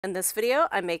In this video,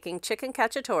 I'm making chicken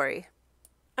cacciatore.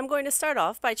 I'm going to start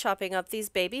off by chopping up these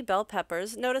baby bell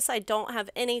peppers. Notice I don't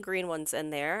have any green ones in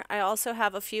there. I also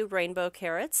have a few rainbow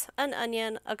carrots, an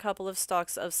onion, a couple of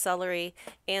stalks of celery,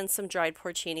 and some dried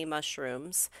porcini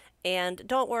mushrooms. And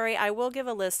don't worry, I will give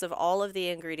a list of all of the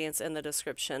ingredients in the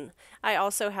description. I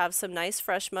also have some nice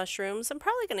fresh mushrooms. I'm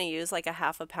probably going to use like a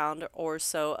half a pound or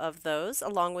so of those,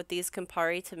 along with these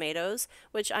Campari tomatoes,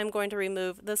 which I'm going to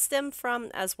remove the stem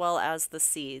from as well as the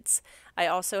seeds. I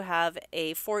also have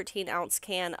a 14-ounce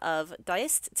can of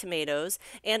diced tomatoes,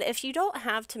 and if you don't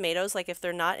have tomatoes, like if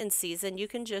they're not in season, you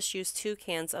can just use 2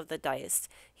 cans of the diced.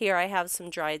 Here I have some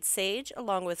dried sage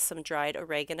along with some dried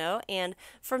oregano, and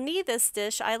for me this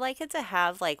dish, I like it to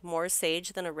have like more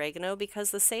sage than oregano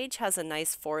because the sage has a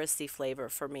nice foresty flavor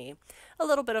for me. A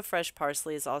little bit of fresh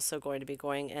parsley is also going to be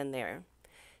going in there.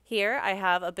 Here I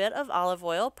have a bit of olive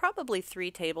oil, probably 3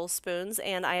 tablespoons,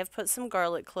 and I have put some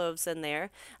garlic cloves in there.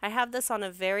 I have this on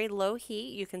a very low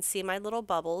heat. You can see my little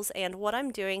bubbles, and what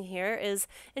I'm doing here is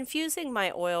infusing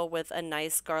my oil with a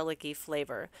nice garlicky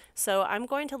flavor. So I'm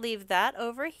going to leave that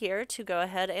over here to go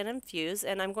ahead and infuse,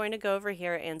 and I'm going to go over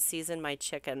here and season my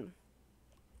chicken.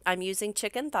 I'm using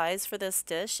chicken thighs for this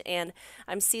dish, and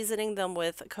I'm seasoning them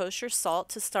with kosher salt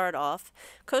to start off.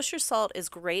 Kosher salt is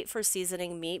great for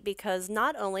seasoning meat because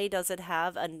not only does it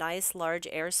have a nice large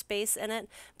airspace in it,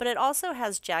 but it also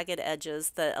has jagged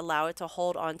edges that allow it to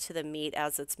hold onto the meat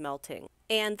as it's melting.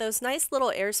 And those nice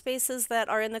little air spaces that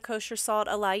are in the kosher salt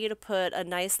allow you to put a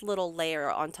nice little layer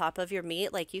on top of your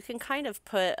meat. Like you can kind of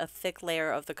put a thick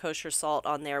layer of the kosher salt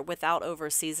on there without over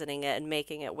seasoning it and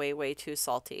making it way too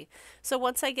salty. So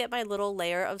once I get my little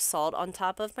layer of salt on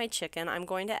top of my chicken, I'm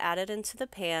going to add it into the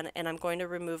pan and I'm going to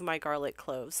remove my garlic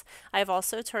cloves. I've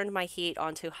also turned my heat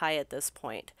onto high at this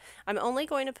point. I'm only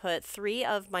going to put 3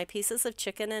 of my pieces of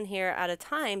chicken in here at a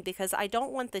time because I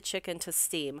don't want the chicken to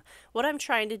steam. What I'm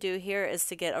trying to do here is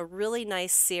to get a really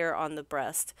nice sear on the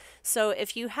breast. So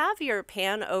if you have your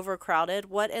pan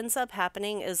overcrowded, what ends up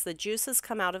happening is the juices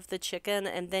come out of the chicken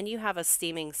and then you have a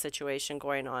steaming situation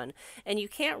going on. And you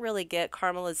can't really get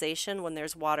caramelization when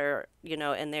there's water,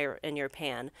 in your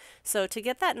pan. So to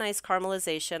get that nice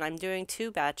caramelization, I'm doing 2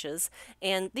 batches,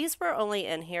 and these were only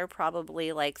in here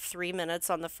probably like 3 minutes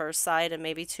on the first side and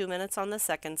maybe 2 minutes on the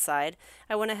second side.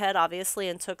 I went ahead obviously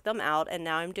and took them out, and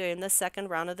now I'm doing the second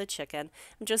round of the chicken.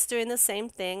 I'm just doing the same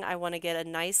thing. I want to get a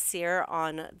nice sear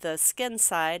on the skin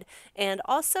side, and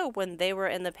also when they were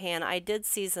in the pan, I did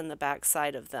season the back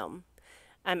side of them.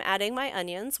 I'm adding my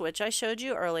onions, which I showed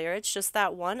you earlier. It's just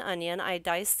that one onion. I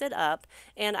diced it up,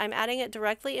 and I'm adding it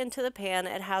directly into the pan.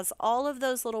 It has all of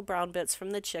those little brown bits from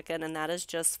the chicken, and that is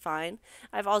just fine.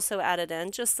 I've also added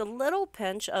in just a little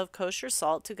pinch of kosher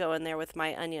salt to go in there with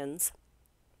my onions.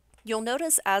 You'll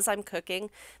notice as I'm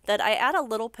cooking that I add a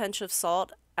little pinch of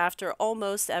salt after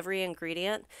almost every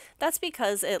ingredient. That's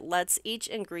because it lets each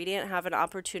ingredient have an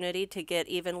opportunity to get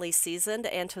evenly seasoned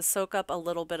and to soak up a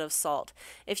little bit of salt.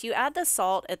 If you add the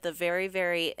salt at the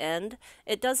very end,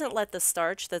 it doesn't let the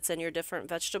starch that's in your different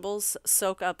vegetables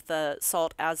soak up the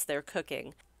salt as they're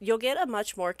cooking. You'll get a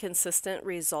much more consistent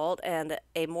result and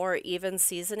a more even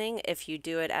seasoning if you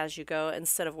do it as you go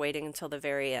instead of waiting until the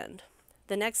very end.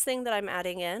 The next thing that I'm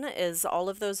adding in is all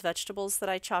of those vegetables that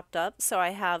I chopped up. So I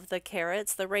have the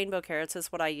carrots, the rainbow carrots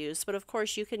is what I used, but of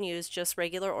course you can use just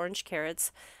regular orange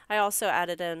carrots. I also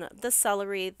added in the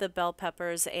celery, the bell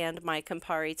peppers, and my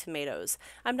Campari tomatoes.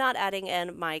 I'm not adding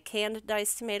in my canned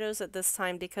diced tomatoes at this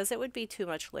time because it would be too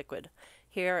much liquid.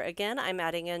 Here again, I'm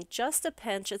adding in just a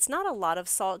pinch. It's not a lot of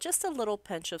salt, just a little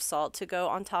pinch of salt to go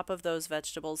on top of those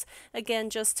vegetables. Again,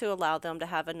 just to allow them to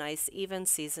have a nice even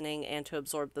seasoning and to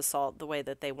absorb the salt the way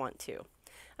that they want to.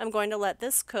 I'm going to let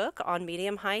this cook on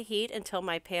medium-high heat until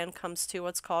my pan comes to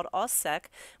what's called au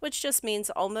sec, which just means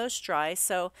almost dry.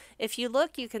 So if you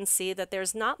look, you can see that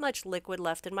there's not much liquid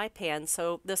left in my pan,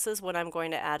 so this is when I'm going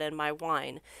to add in my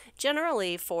wine.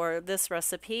 Generally, for this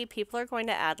recipe, people are going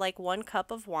to add like 1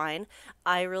 cup of wine.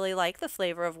 I really like the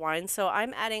flavor of wine, so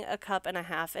I'm adding 1.5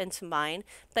 cups into mine,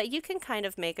 but you can kind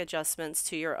of make adjustments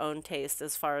to your own taste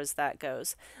as far as that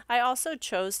goes. I also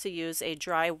chose to use a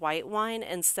dry white wine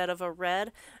instead of a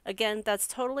red. Again, that's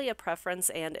totally a preference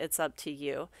and it's up to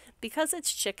you. Because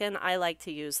it's chicken, I like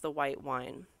to use the white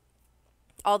wine.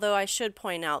 Although I should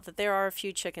point out that there are a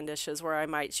few chicken dishes where I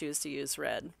might choose to use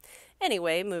red.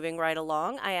 Anyway, moving right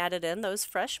along, I added in those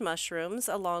fresh mushrooms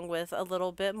along with a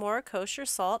little bit more kosher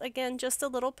salt, again just a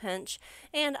little pinch,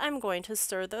 and I'm going to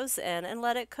stir those in and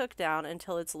let it cook down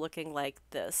until it's looking like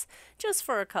this, just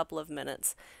for a couple of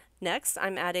minutes. Next,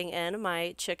 I'm adding in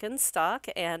my chicken stock,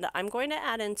 and I'm going to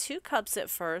add in 2 cups at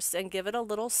first and give it a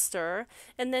little stir,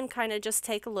 and then kind of just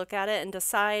take a look at it and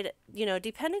decide,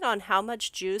 depending on how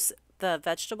much juice the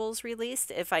vegetables released,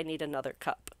 if I need another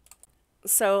cup.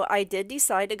 So I did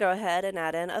decide to go ahead and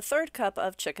add in a 3rd cup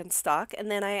of chicken stock, and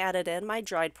then I added in my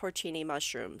dried porcini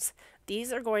mushrooms.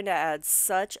 These are going to add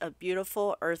such a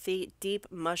beautiful, earthy, deep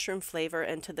mushroom flavor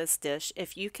into this dish.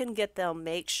 If you can get them,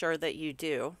 make sure that you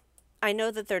do. I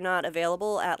know that they're not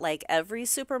available at like every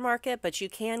supermarket, but you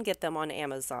can get them on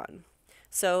Amazon.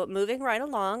 So moving right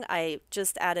along, I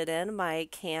just added in my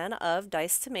can of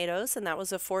diced tomatoes, and that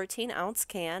was a 14-ounce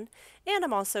can. And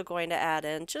I'm also going to add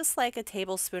in just like a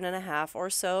tablespoon and a half or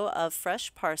so of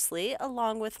fresh parsley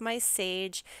along with my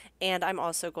sage, and I'm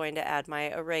also going to add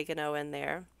my oregano in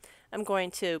there. I'm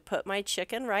going to put my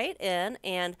chicken right in,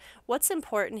 and what's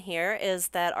important here is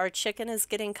that our chicken is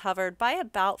getting covered by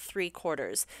about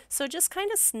 3/4. So just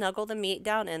kind of snuggle the meat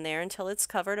down in there until it's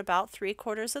covered about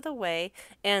 3/4 of the way,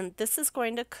 and this is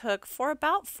going to cook for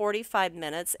about 45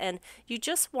 minutes, and you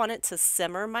just want it to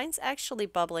simmer. Mine's actually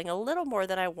bubbling a little more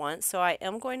than I want, so I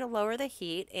am going to lower the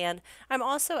heat, and I'm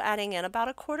also adding in about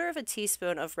 1/4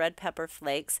 teaspoon of red pepper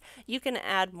flakes. You can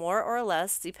add more or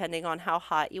less depending on how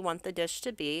hot you want the dish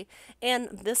to be. And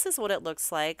this is what it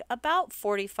looks like about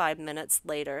 45 minutes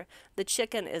later. The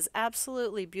chicken is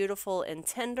absolutely beautiful and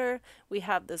tender. We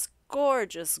have this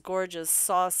gorgeous, gorgeous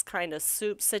sauce kind of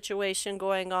soup situation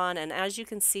going on. And as you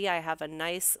can see, I have a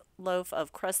nice loaf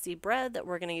of crusty bread that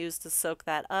we're going to use to soak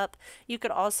that up. You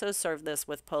could also serve this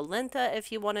with polenta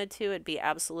if you wanted to. It'd be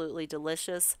absolutely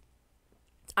delicious.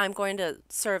 I'm going to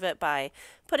serve it by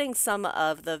putting some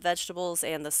of the vegetables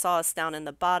and the sauce down in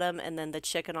the bottom and then the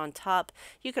chicken on top.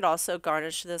 You could also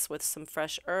garnish this with some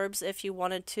fresh herbs if you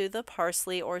wanted to, the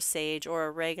parsley or sage or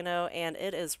oregano, and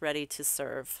it is ready to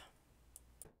serve.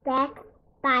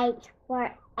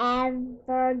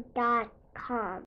 bestbitesforever.com